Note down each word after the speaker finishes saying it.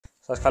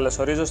Σας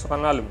καλωσορίζω στο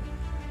κανάλι μου,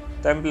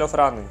 Temple of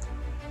Running.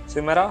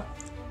 Σήμερα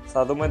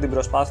θα δούμε την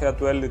προσπάθεια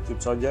του Eliud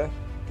Kipchoge,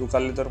 του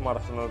καλύτερου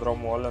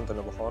μαραθωνοδρόμου όλων των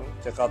εποχών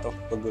και κάτω από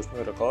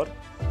παγκοσμίου ρεκόρ,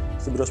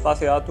 στην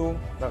προσπάθειά του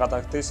να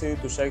κατακτήσει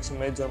τους 6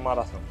 Major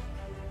Marathon.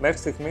 Μέχρι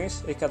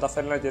στιγμής έχει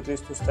καταφέρει να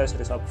κερδίσει τους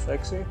 4 από τους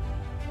 6,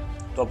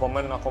 το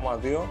απομένουν ακόμα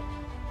 2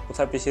 που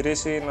θα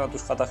επιχειρήσει να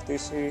τους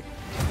κατακτήσει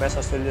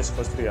μέσα στο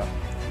 2023.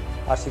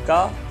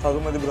 Αρχικά θα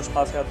δούμε την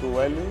προσπάθεια του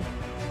Eliud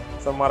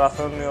στο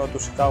μαραθώνιο του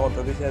Σικάγο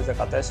το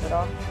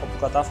 2014, όπου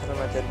κατάφερε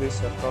να κερδίσει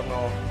σε χρόνο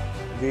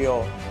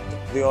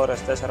 2 ώρες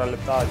 4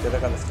 λεπτά και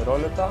 10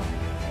 δευτερόλεπτα.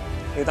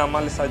 Ήταν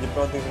μάλιστα και η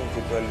πρώτη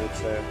νίκη του Eliud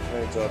σε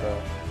Major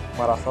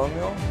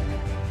μαραθώνιο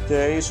και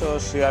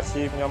ίσως η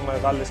αρχή μια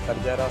μεγάλης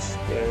καριέρας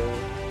και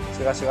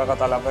σιγά σιγά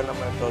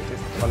καταλαβαίναμε το τι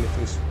θα του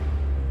αληθίσει.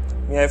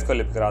 Μια εύκολη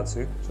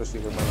επικράτηση στο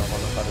συγκεκριμένο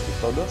αγώνα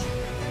παρεπιπτόντως.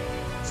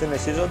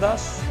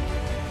 Συνεχίζοντας,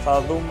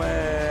 θα δούμε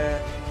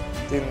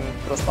την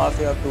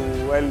προσπάθεια του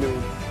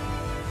Eliud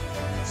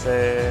σε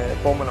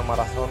επόμενο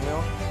μαραθώνιο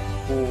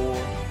που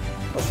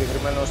ο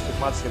συγκεκριμένος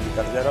στιγμάτισε την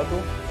καριέρα του.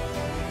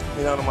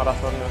 Ήταν ο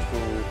μαραθώνιος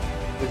του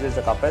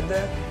 2015,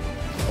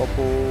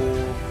 όπου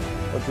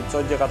ο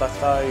Kipchoge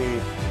κατακτάει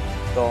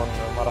τον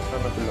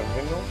μαραθώνιο του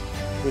Λονδίνου,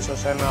 ίσως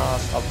ένας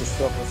από τους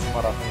πιο γνωστούς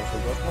μαραθώνιους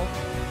στον κόσμο,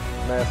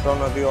 με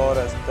χρόνο 2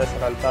 ώρες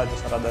 4 λεπτά και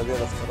 42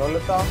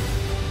 δευτερόλεπτα.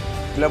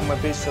 Βλέπουμε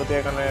επίσης ότι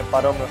έκανε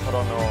παρόμοιο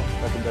χρόνο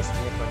με την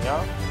περσινή χρονιά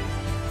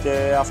και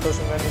αυτό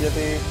σημαίνει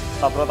γιατί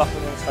στα πρώτα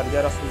χρόνια της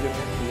καριέρας του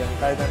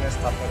γενικά ήταν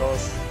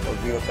σταθερός το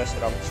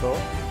 2-4,5,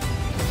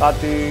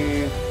 κάτι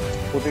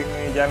που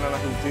δείχνει για έναν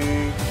αθλητή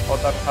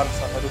όταν χάνει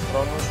σταθερούς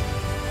χρόνους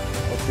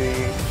ότι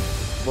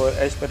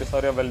έχει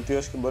περιθώρια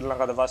βελτίωση και μπορεί να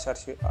κατεβάσει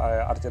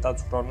αρκετά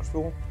τους χρόνους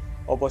του,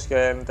 όπως και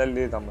εν τέλει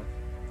είδαμε.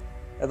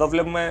 Εδώ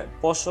βλέπουμε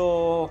πόσο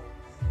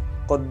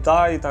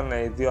κοντά ήταν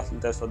οι δύο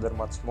αθλητές στον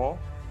τερματισμό.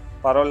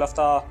 Παρ' όλα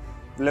αυτά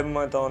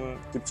βλέπουμε τον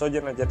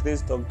Kipchoge να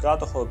κερδίζει τον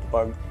κάτοχο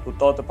του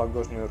τότε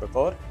παγκόσμιου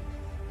ρεκόρ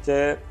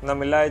και να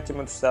μιλάει και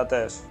με τους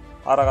θεατές.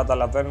 Άρα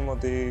καταλαβαίνουμε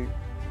ότι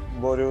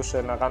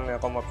μπορούσε να κάνει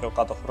ακόμα πιο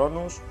κάτω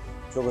χρόνους,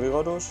 πιο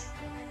γρήγορους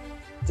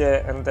και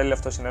εν τέλει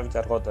αυτό συνέβη και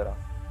αργότερα.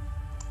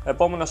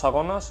 Επόμενος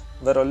αγώνας,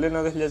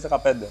 Βερολίνο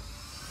 2015.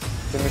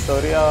 Την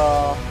ιστορία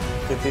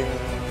και την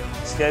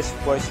σχέση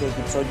που έχει ο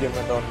Kipchoge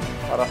με τον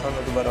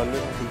μαραθώνιο του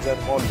Βερολίνου την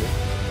ξέρουμε όλοι,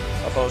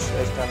 καθώς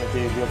έχει κάνει και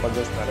οι δύο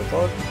παγκόσμια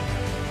ρεκόρ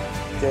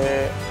και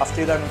αυτή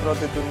ήταν η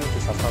πρώτη του νίκη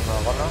σε αυτόν τον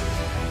αγώνα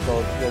το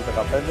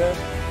 2015,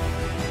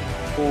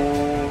 που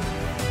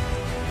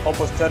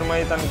όπως ξέρουμε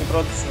ήταν και η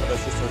πρώτη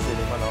συμμετοχή στο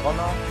συγκεκριμένο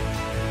αγώνα,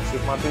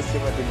 συγχρηματίστηκε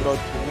με την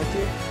πρώτη του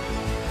νίκη.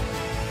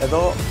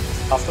 Εδώ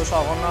αυτός ο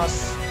αγώνας,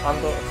 αν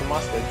το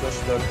θυμάστε και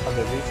όσοι το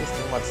είχατε δει, είχε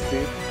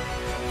στιγματιστεί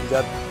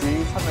γιατί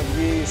είχαν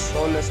βγει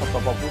σόλες από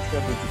τα παπούτσια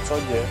του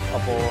Kipchoge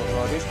από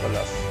νωρίς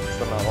κιόλας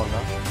στον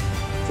αγώνα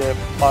και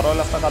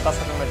παρόλα αυτά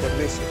κατάφερε να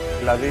κερδίσει.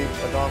 Δηλαδή,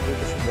 εδώ αν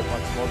δείτε στον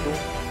τερματισμό του,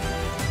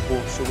 που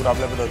σίγουρα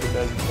βλέπετε ότι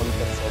παίζει πολύ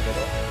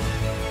περισσότερο,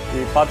 οι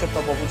πάτοι από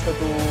τα παπούτσια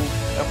του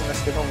έχουν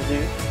σχεδόν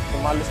βγει και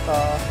μάλιστα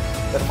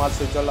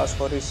τερμάτισε κιόλας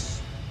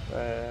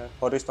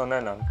χωρίς τον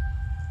έναν.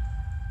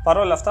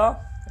 Παρόλα αυτά,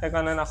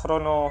 έκανε ένα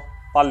χρόνο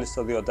πάλι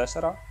στο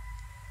 2-4,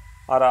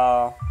 άρα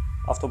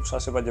αυτό που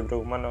σας είπα και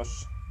προηγουμένως,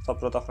 στα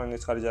πρώτα χρόνια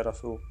της καριέρας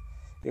του,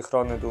 οι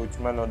χρόνοι του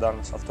κυμαίνονταν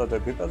σε αυτό το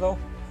επίπεδο.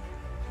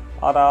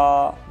 Άρα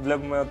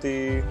βλέπουμε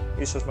ότι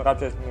ίσως με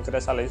κάποιες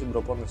μικρές αλλαγές στην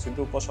προπόνησή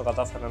του πόσο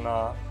κατάφερε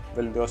να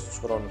βελτιώσει τους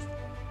χρόνους.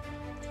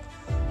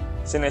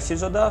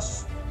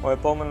 Συνεχίζοντας, ο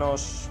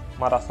επόμενος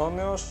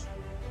μαραθώνιος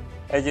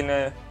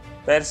έγινε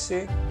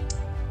πέρσι.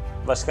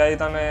 Βασικά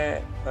ήταν,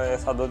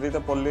 θα το δείτε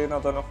πολύ να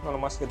τον έχουν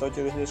ονομάσει και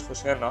Τόκιο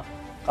 2021,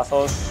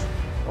 καθώς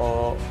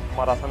ο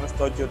μαραθώνιος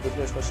Τόκιο του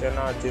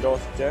 2021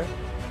 ακυρώθηκε.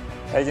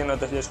 Έγινε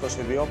το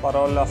 2022,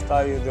 παρόλα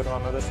αυτά οι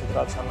διοργανωτές του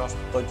κράτησαν ως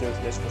το Τόκιο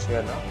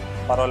 2021,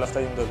 παρόλα αυτά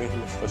έγινε το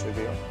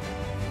 2022.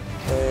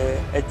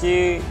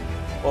 Εκεί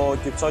ο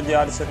Kipchoge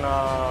άρχισε να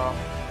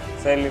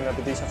θέλει να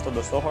επιτύχει αυτόν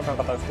τον στόχο, να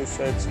κατακτήσει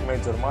 6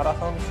 Major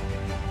Marathon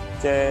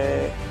και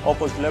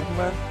όπως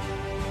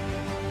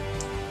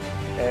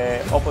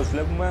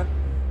βλέπουμε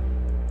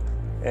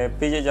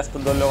πήγε για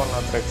αυτόν τον λόγο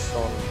να τρέξει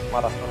στον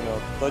μαραθώνιο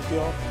του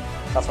Τόκιο,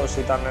 καθώς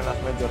ήταν ένας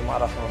Major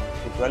Marathon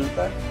που του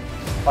έλειπε.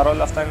 Παρ'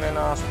 όλα αυτά είναι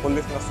ένας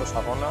πολύ γνωστός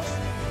αγώνας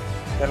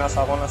και ένας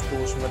αγώνας που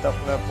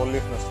συμμετέχουν πολύ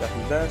γνωστοί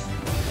αθλητές.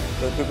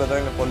 Το επίπεδο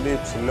είναι πολύ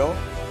υψηλό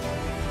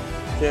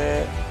και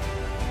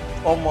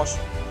όμως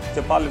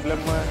και πάλι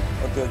βλέπουμε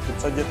ότι ο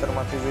Kipchoge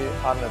τερματίζει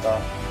άνετα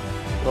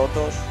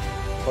πρώτος,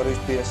 χωρίς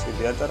πίεση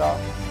ιδιαίτερα.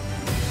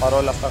 Παρ'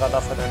 όλα αυτά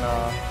κατάφερε να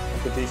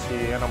επιτύχει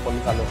ένα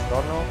πολύ καλό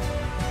χρόνο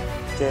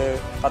και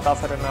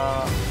κατάφερε να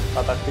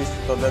κατακτήσει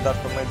τον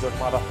 4ο Major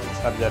Marathon της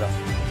καριέρας.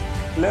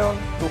 Πλέον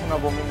του έχουν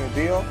απομείνει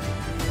 2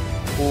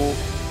 που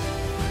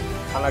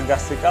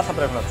αναγκαστικά θα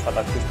πρέπει να τους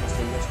κατακτήσουμε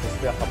στο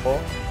 2023, θα πω,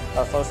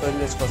 καθώς το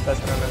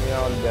 2024 είναι μια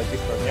Ολυμπιακή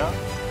χρονιά.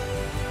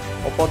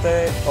 Οπότε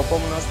ο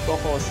επόμενος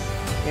στόχος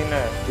είναι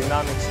την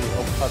Άνοιξη,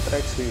 όπου θα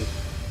τρέξει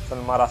στον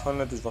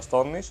μαραθώνιο της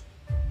Βοστόνης,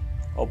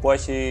 όπου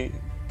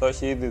το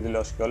έχει ήδη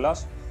δηλώσει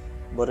κιόλας.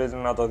 Μπορείτε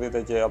να το δείτε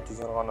και από τους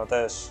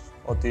οργανωτές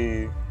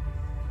ότι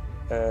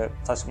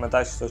θα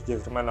συμμετάσχει στο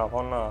συγκεκριμένο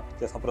αγώνα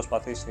και θα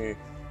προσπαθήσει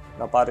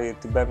να πάρει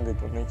την 5η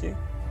του νίκη.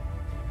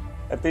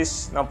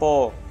 Επίσης να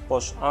πω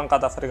πως αν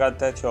καταφέρει κάτι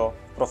τέτοιο,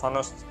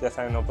 προφανώς και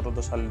θα είναι ο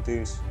πρώτος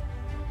αθλητής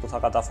που θα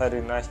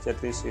καταφέρει να έχει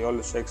κερδίσει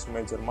όλους τους 6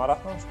 major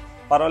marathons.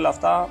 Παρ' όλα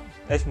αυτά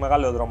έχει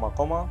μεγάλο δρόμο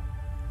ακόμα,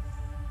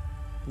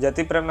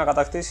 γιατί πρέπει να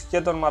κατακτήσει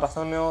και τον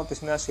μαραθώνιο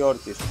της Νέας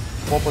Υόρκης,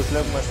 που όπως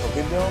βλέπουμε στο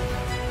βίντεο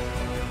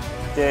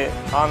και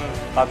αν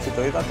κάποιοι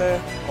το είδατε,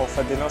 ο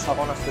φετινός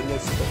αγώνας του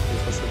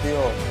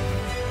 2022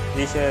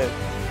 είχε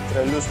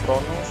τρελούς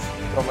χρόνους,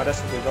 τρομερές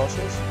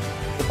επιδόσεις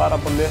και πάρα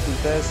πολλοί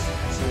αθλητές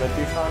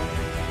συμμετείχαν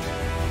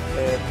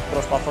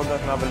προσπαθώντας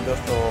να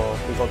βελτιώσει το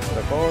δικό τους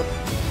ρεκόρ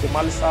και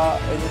μάλιστα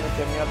έγινε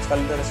και μια από τις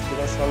καλύτερες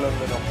επιδόσεις όλων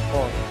των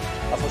εποχών,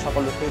 καθώς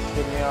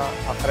ακολουθήθηκε μια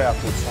ακραία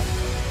κούρσα.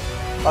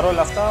 Παρ'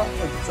 όλα αυτά,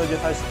 ο Kipchoge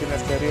θα έχει την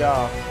ευκαιρία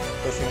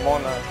το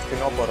χειμώνα,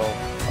 φθινόπωρο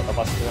κατά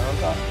πάσα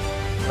πιθανότητα,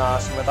 να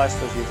συμμετάσχει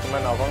στο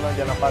συγκεκριμένο αγώνα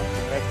για να πάρει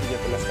την 6η και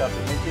τελευταία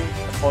του νίκη,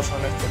 εφόσον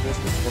έχει κερδίσει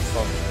τη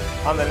Βοστόνη.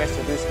 Αν δεν έχει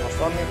κερδίσει τη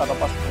Βοστόνη, κατά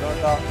πάσα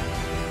πιθανότητα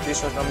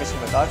ίσως να μην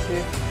συμμετάσχει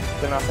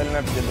και να θέλει να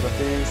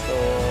επικεντρωθεί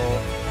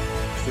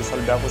στους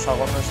Ολυμπιακούς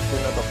Αγώνες που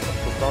είναι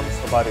του χρόνου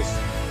στο Παρίσι.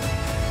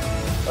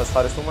 Σας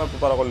ευχαριστούμε που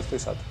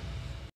παρακολουθήσατε.